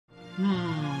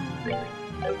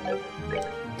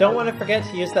Don't want to forget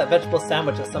to use that vegetable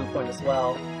sandwich at some point as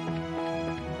well.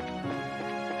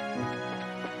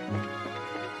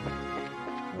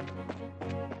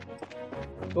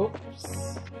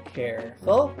 Oops.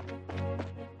 Careful.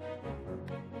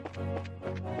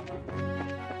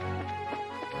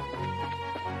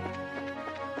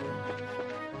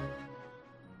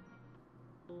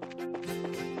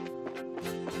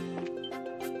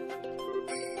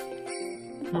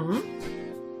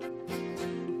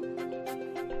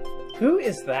 Who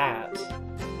is that?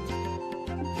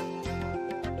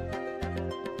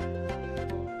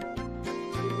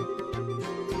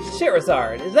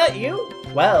 Sherazard, is that you?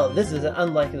 Well, this is an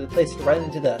unlikely place to run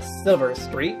into the Silver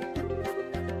Streak.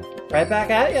 Right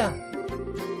back at ya.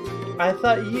 I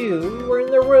thought you were in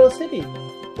the Royal City.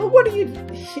 But what are you...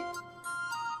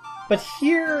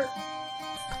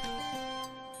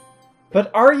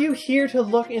 But are you here to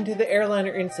look into the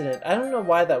airliner incident? I don't know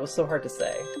why that was so hard to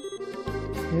say.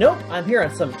 Nope, I'm here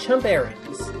on some chump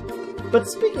errands. But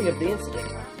speaking of the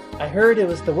incident, I heard it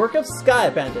was the work of Sky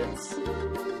Bandits.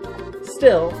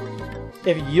 Still,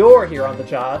 if you're here on the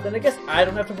job, then I guess I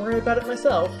don't have to worry about it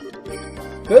myself.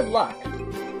 Good luck.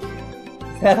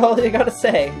 Is that all you gotta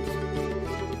say?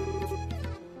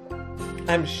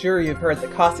 I'm sure you've heard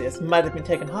that Cassius might have been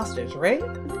taken hostage, right?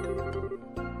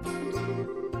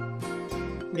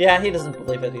 Yeah, he doesn't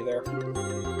believe it either.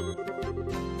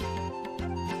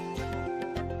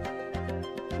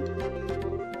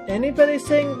 Anybody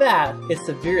saying that is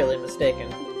severely mistaken.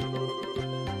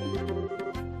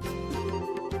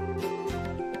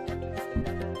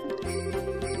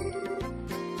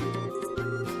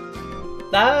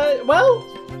 Well,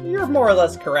 you're more or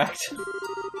less correct.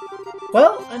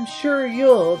 Well, I'm sure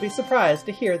you'll be surprised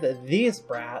to hear that these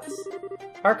brats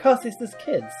are Cassius's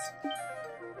kids.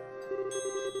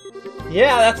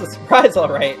 Yeah, that's a surprise,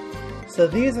 alright. So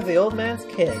these are the old man's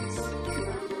kids.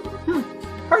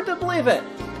 Hard to believe it.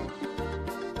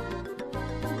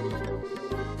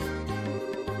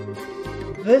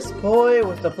 This boy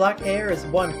with the black hair is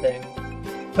one thing,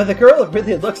 but the girl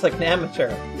really looks like an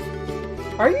amateur.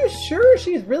 Are you sure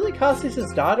she's really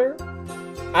Cassius's daughter?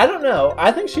 I don't know.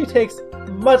 I think she takes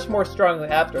much more strongly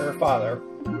after her father.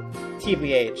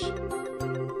 TBH.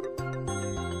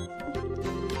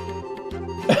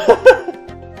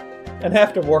 And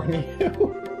have to warn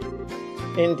you.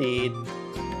 Indeed.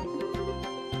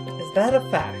 Is that a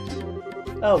fact?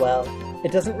 Oh well,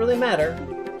 it doesn't really matter.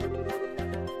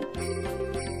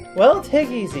 Well, take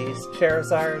it easy,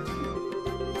 Sherazard.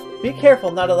 Be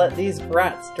careful not to let these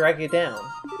brats drag you down.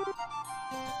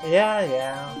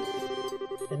 Yeah.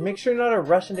 And make sure not to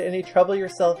rush into any trouble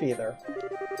yourself either.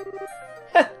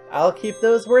 Heh, I'll keep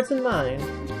those words in mind.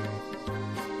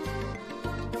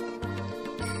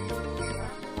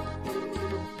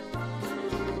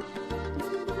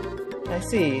 I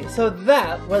see, so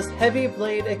that was Heavy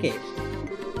Blade Agate.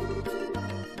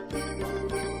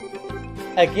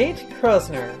 Agate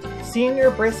Krosner,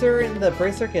 Senior Bracer in the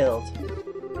Bracer Guild.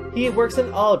 He works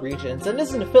in all regions and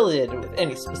isn't affiliated with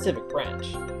any specific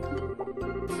branch.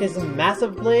 His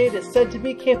massive blade is said to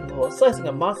be capable of slicing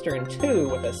a monster in two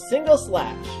with a single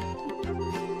slash.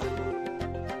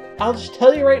 I'll just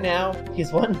tell you right now,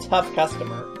 he's one tough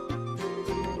customer.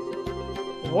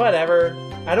 Whatever,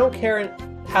 I don't care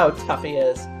how tough he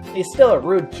is, he's still a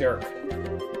rude jerk.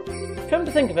 Come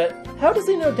to think of it, how does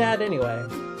he know Dad anyway?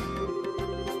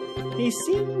 He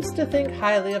seems to think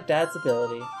highly of Dad's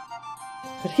ability.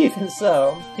 But even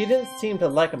so, he didn't seem to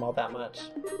like him all that much.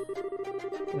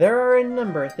 There are a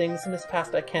number of things in his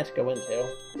past I can't go into.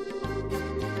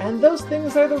 And those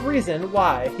things are the reason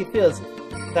why he feels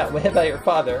that way about your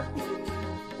father.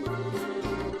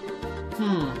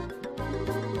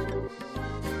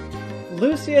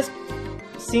 Lucius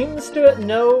seems to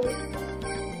know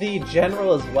the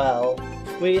general as well.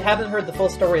 We haven't heard the full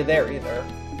story there either.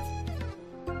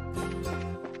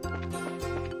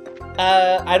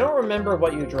 I don't remember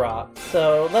what you dropped,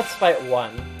 so let's fight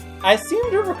one. I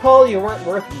seem to recall you weren't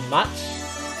worth much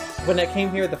when it came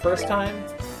here the first time.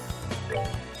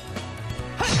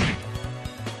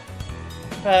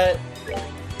 But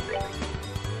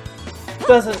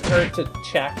doesn't hurt to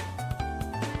check.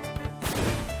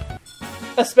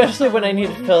 Especially when I need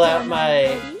to fill out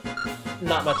my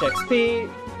not much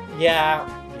XP. Yeah.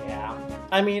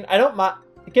 I mean, I don't mind.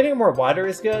 Getting more water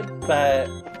is good, but...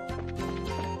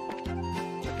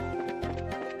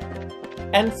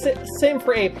 And same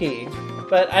for AP,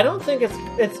 but I don't think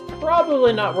it's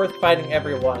probably not worth fighting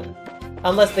everyone,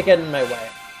 unless they get in my way.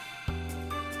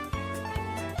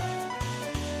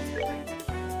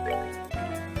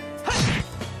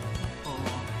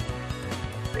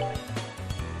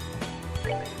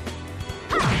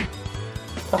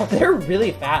 Oh, they're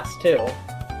really fast, too.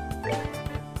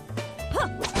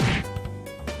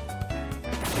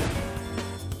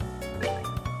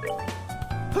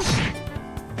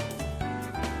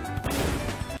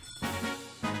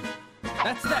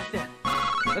 That's that then.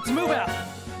 Let's move out.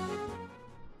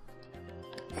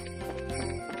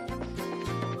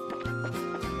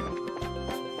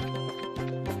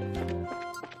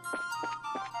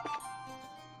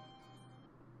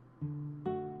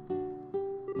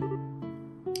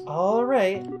 All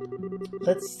right,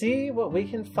 let's see what we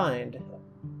can find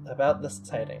about the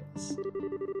sightings.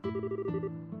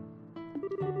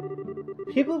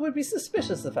 People would be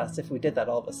suspicious of us if we did that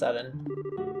all of a sudden.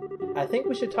 I think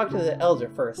we should talk to the elder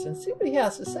first and see what he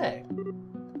has to say.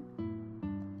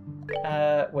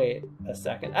 Wait a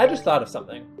second. I just thought of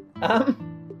something.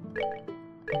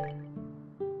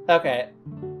 Okay.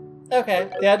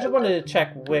 Yeah, I just wanted to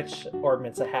check which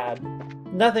ordinance I had.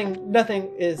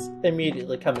 Nothing is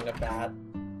immediately coming of that.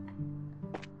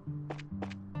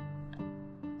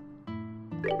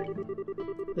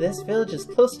 This village is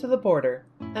close to the border,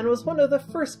 and was one of the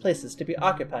first places to be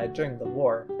occupied during the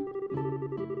war.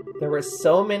 There were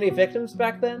so many victims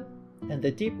back then, and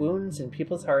the deep wounds in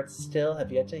people's hearts still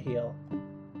have yet to heal.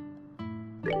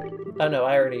 Oh no,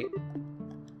 I already...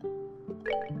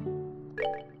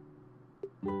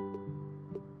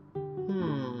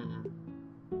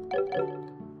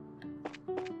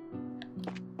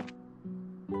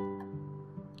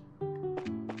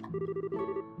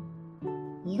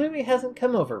 Louis hasn't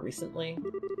come over recently.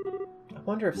 I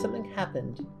wonder if something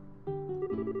happened.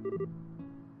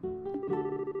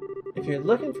 If you're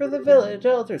looking for the village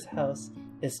elder's house,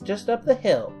 it's just up the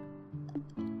hill.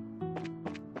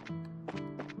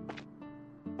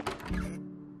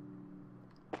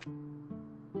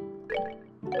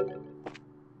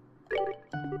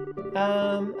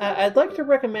 I'd like to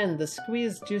recommend the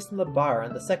squeezed juice in the bar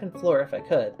on the second floor if I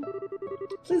could.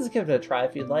 Please give it a try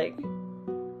if you'd like.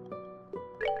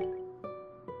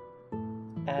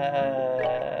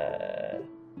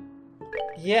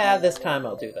 Yeah, this time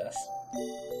I'll do this.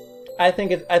 I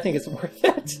think it's worth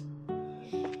it.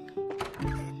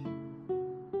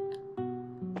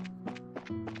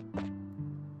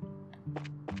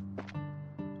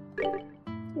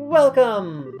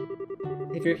 Welcome!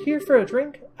 If you're here for a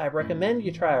drink, I recommend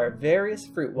you try our various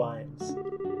fruit wines.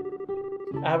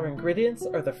 Our ingredients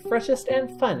are the freshest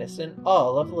and finest in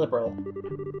all of Liberal.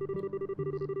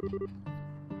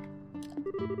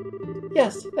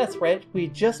 Yes, that's right. We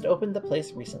just opened the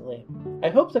place recently. I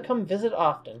hope to come visit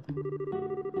often.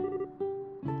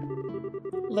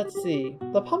 Let's see.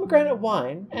 The pomegranate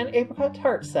wine and apricot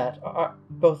tart set are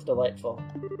both delightful.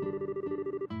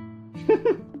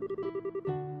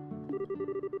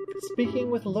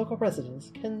 Speaking with local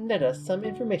residents can net us some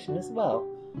information as well.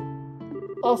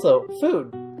 Also,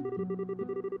 food.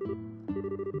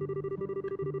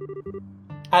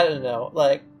 I don't know,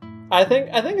 like, I think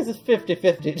it's a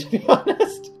 50-50 to be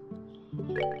honest.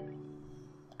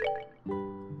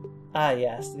 Ah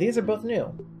yes, these are both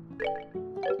new.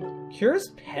 Cures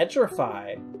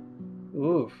petrify.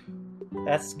 Oof,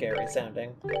 that's scary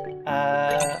sounding.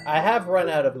 I have run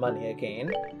out of money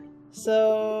again,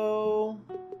 so...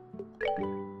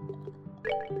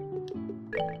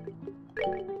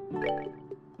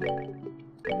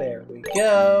 There we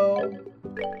go.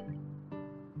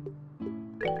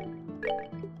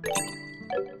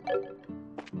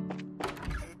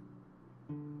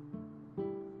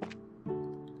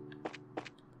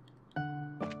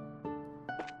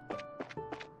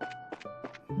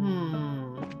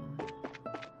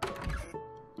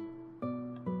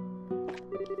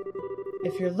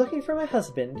 If you're looking for my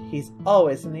husband, he's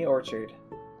always in the orchard.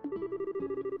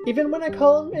 Even when I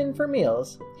call him in for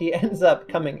meals, he ends up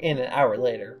coming in an hour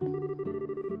later.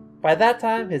 By that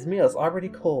time, his meal's already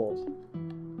cold.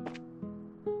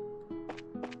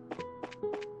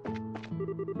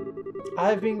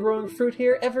 I've been growing fruit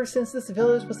here ever since this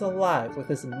village was alive with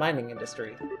this mining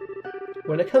industry.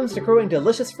 When it comes to growing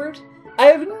delicious fruit, I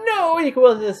have no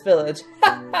equal in this village!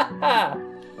 Ha ha ha!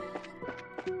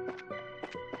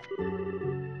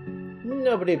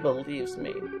 Nobody believes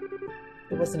me.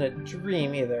 It wasn't a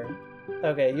dream either.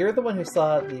 Okay, you're the one who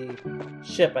saw the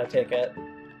ship, I take it.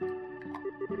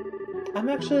 I'm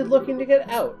actually looking to get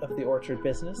out of the orchard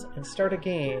business and start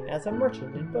again as a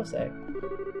merchant in Bose.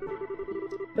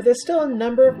 But there's still a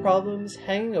number of problems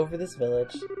hanging over this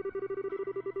village.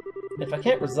 If I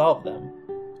can't resolve them,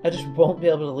 I just won't be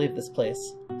able to leave this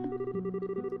place.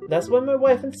 That's why my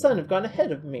wife and son have gone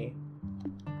ahead of me.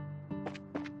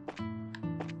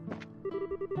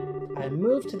 I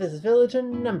moved to this village a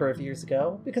number of years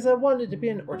ago because I wanted to be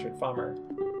an orchard farmer.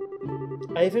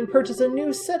 I even purchased a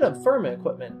new set of farming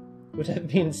equipment, which I've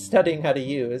been studying how to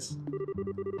use.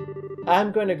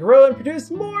 I'm going to grow and produce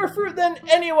more fruit than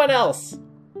anyone else!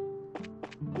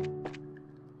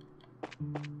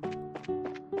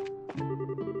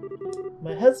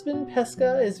 My husband,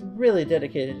 Pesca, is really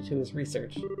dedicated to his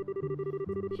research.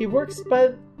 He works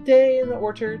by day in the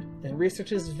orchard and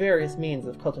researches various means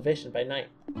of cultivation by night.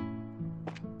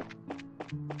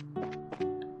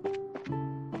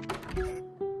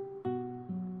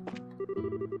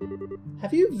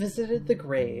 Have you visited the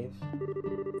grave?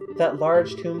 That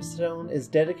large tombstone is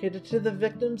dedicated to the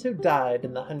victims who died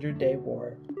in the 100-Day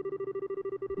War.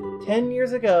 10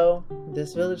 years ago,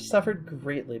 this village suffered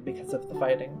greatly because of the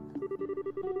fighting.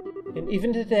 And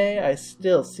even today, I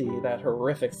still see that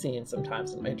horrific scene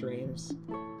sometimes in my dreams.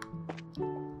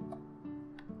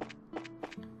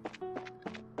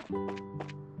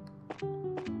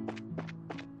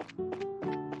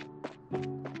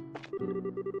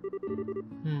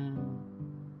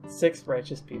 Six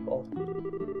righteous people.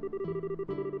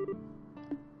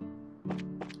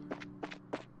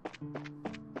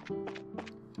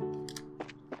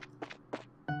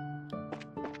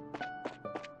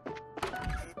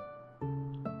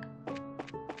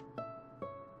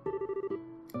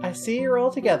 I see you're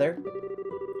all together.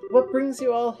 What brings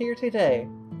you all here today?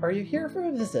 Are you here for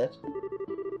a visit?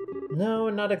 No,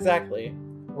 not exactly.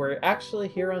 We're actually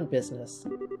here on business.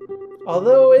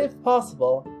 Although, if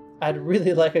possible, I'd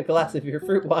really like a glass of your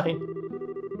fruit wine.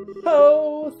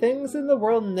 Oh, things in the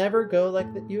world never go like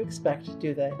you expect,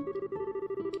 do they?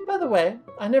 By the way,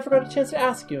 I never got a chance to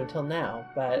ask you until now,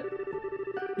 but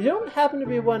you don't happen to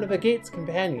be one of Agate's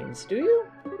companions, do you?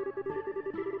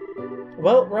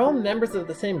 Well, we're all members of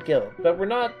the same guild, but we're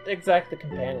not exactly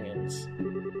companions.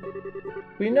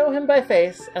 We know him by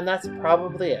face, and that's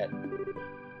probably it.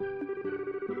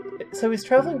 So he's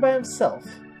traveling by himself.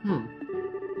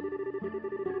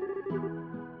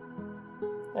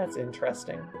 That's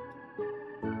interesting.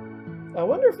 I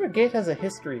wonder if Agate has a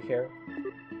history here.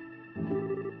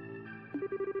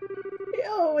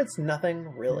 Oh, it's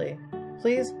nothing, really.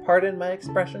 Please pardon my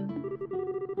expression.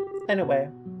 Anyway,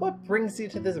 what brings you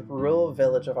to this rural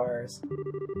village of ours?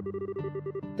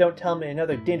 Don't tell me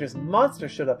another dangerous monster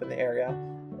showed up in the area.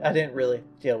 I didn't really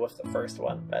deal with the first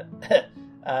one, but...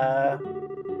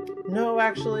 No,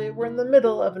 actually, we're in the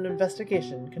middle of an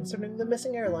investigation concerning the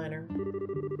missing airliner.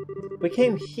 We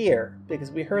came here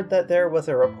because we heard that there was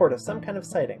a report of some kind of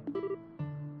sighting.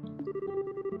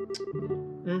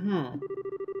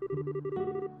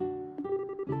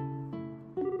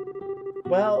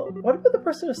 Well, what about the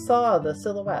person who saw the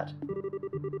silhouette?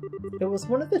 It was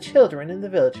one of the children in the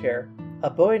village here, a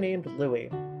boy named Louis.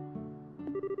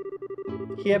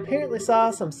 He apparently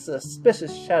saw some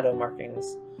suspicious shadow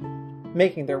markings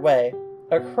making their way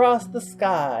across the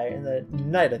sky in the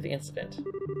night of the incident.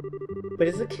 But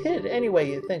he's a kid anyway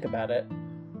you think about it,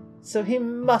 so he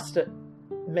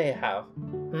may have.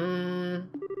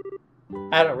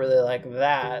 I don't really like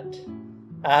that.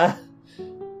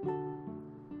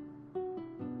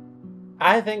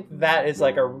 I think that is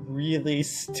like a really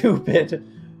stupid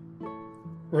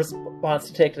response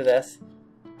to take to this.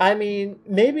 I mean,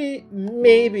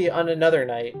 maybe on another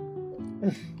night,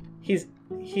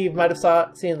 he might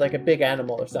have seen like a big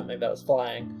animal or something that was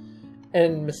flying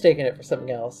and mistaken it for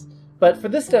something else. But for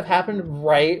this to have happened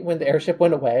right when the airship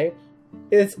went away,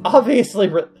 it's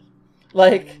obviously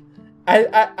like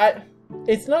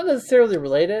it's not necessarily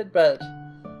related, but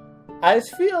I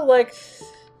feel like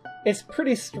it's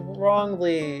pretty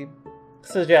strongly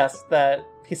suggests that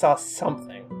he saw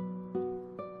something.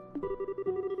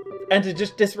 And to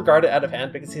just disregard it out of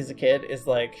hand because he's a kid is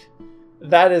like,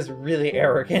 that is really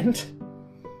arrogant.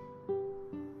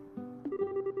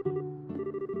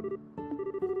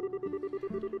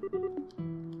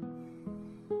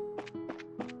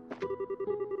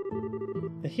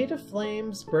 The heat of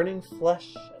flames, burning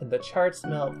flesh, and the charred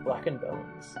smell of blackened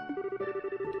bones.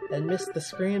 Amidst the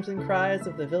screams and cries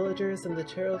of the villagers and the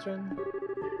children,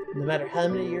 no matter how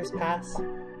many years pass,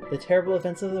 the terrible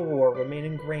events of the war remain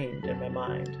ingrained in my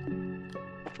mind.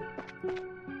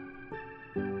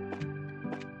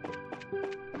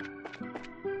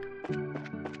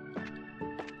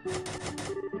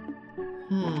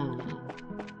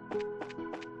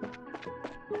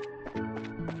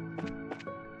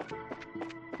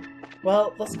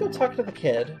 Well, let's go talk to the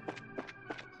kid.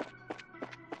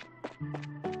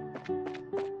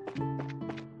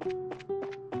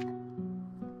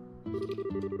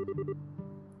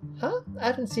 Huh? I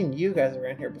haven't seen you guys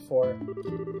around here before.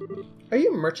 Are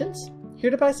you merchants? Here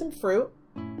to buy some fruit?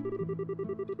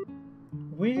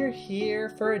 We're here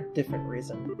for a different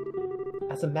reason.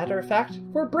 As a matter of fact,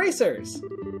 we're bracers!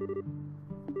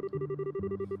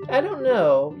 I don't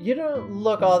know. You don't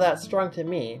look all that strong to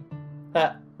me.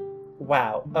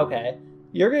 Wow. Okay.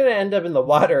 You're gonna end up in the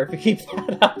water if you keep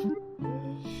that up.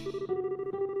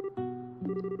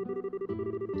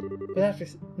 But after...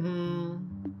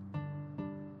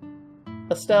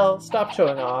 Estelle, stop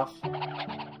showing off.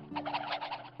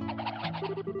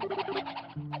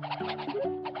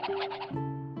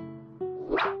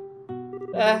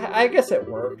 I guess it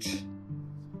worked.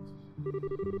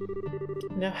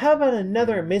 Now how about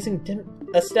another amazing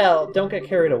Estelle, don't get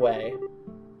carried away.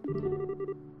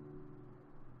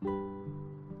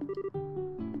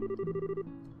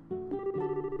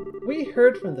 We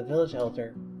heard from the village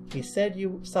elder. He said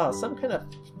you saw some kind of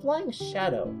flying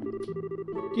shadow.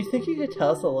 Do you think you could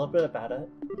tell us a little bit about it?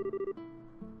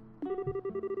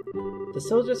 The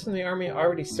soldiers from the army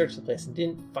already searched the place and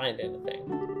didn't find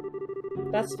anything.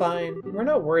 That's fine. We're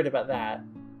not worried about that.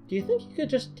 Do you think you could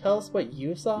just tell us what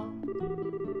you saw?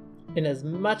 In as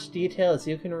much detail as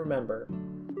you can remember.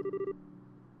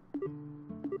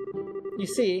 You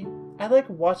see, I like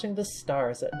watching the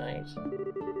stars at night.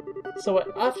 So I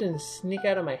often sneak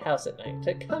out of my house at night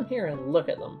to come here and look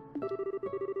at them.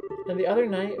 And the other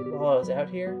night, while I was out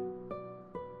here,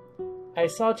 I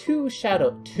saw two.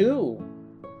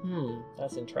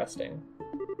 That's interesting.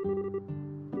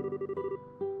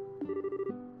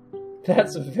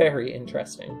 That's very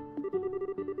interesting.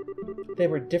 They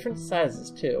were different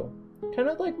sizes too. Kind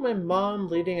of like my mom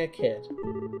leading a kid.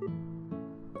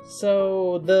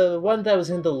 So the one that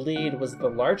was in the lead was the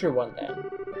larger one then.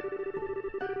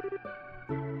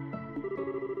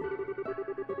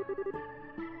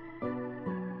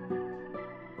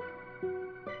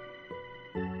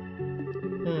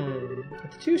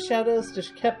 The two shadows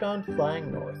just kept on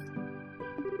flying north.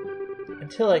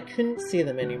 Until I couldn't see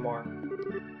them anymore.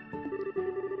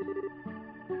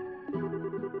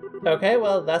 Okay,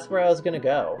 well, that's where I was gonna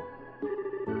go.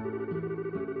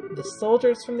 The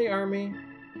soldiers from the army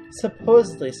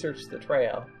supposedly searched the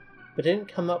trail, but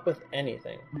didn't come up with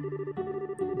anything.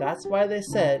 That's why they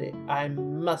said I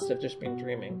must have just been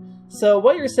dreaming. So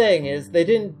what you're saying is they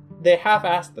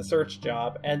half-assed the search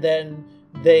job, and then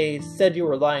they said you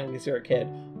were lying because you're a kid.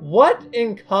 What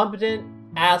incompetent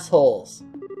assholes!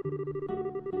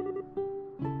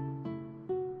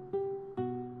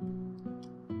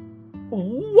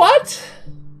 What?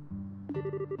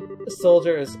 These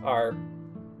soldiers are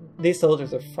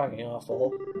fucking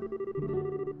awful.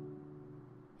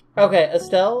 Okay,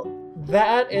 Estelle,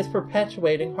 that is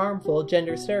perpetuating harmful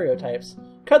gender stereotypes.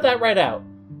 Cut that right out.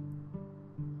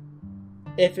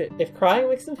 If crying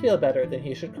makes him feel better, then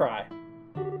he should cry.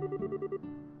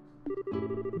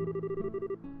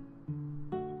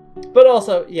 But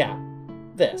also, yeah,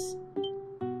 this.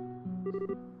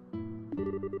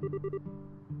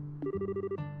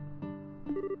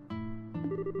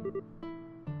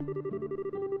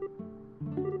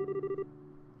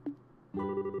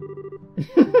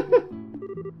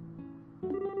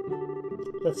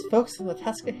 Let's focus on the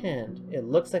task at hand. It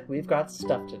looks like we've got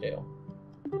stuff to do.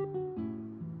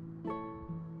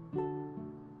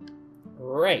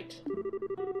 Right.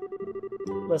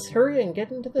 Let's hurry and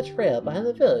get into the trail behind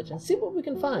the village and see what we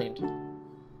can find.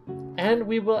 And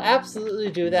we will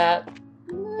absolutely do that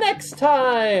next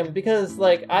time! Because,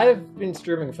 like, I've been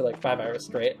streaming for like 5 hours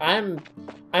straight. I'm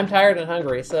tired and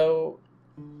hungry, so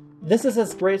this is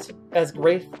as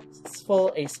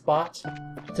graceful a spot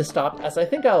to stop as I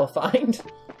think I'll find.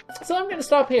 So I'm gonna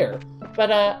stop here.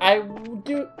 But I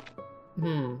do...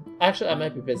 Actually, I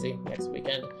might be busy next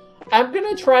weekend. I'm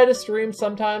gonna try to stream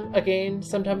sometime in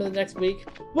the next week.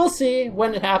 We'll see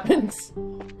when it happens.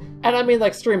 And I mean,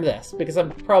 like, stream this, because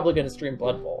I'm probably gonna stream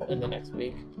Blood Bowl in the next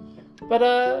week. But,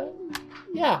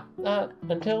 yeah.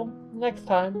 Until next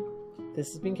time, this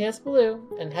has been Chaos Blue,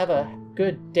 and have a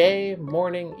good day,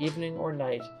 morning, evening, or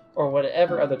night, or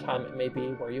whatever other time it may be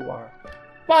where you are.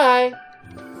 Bye!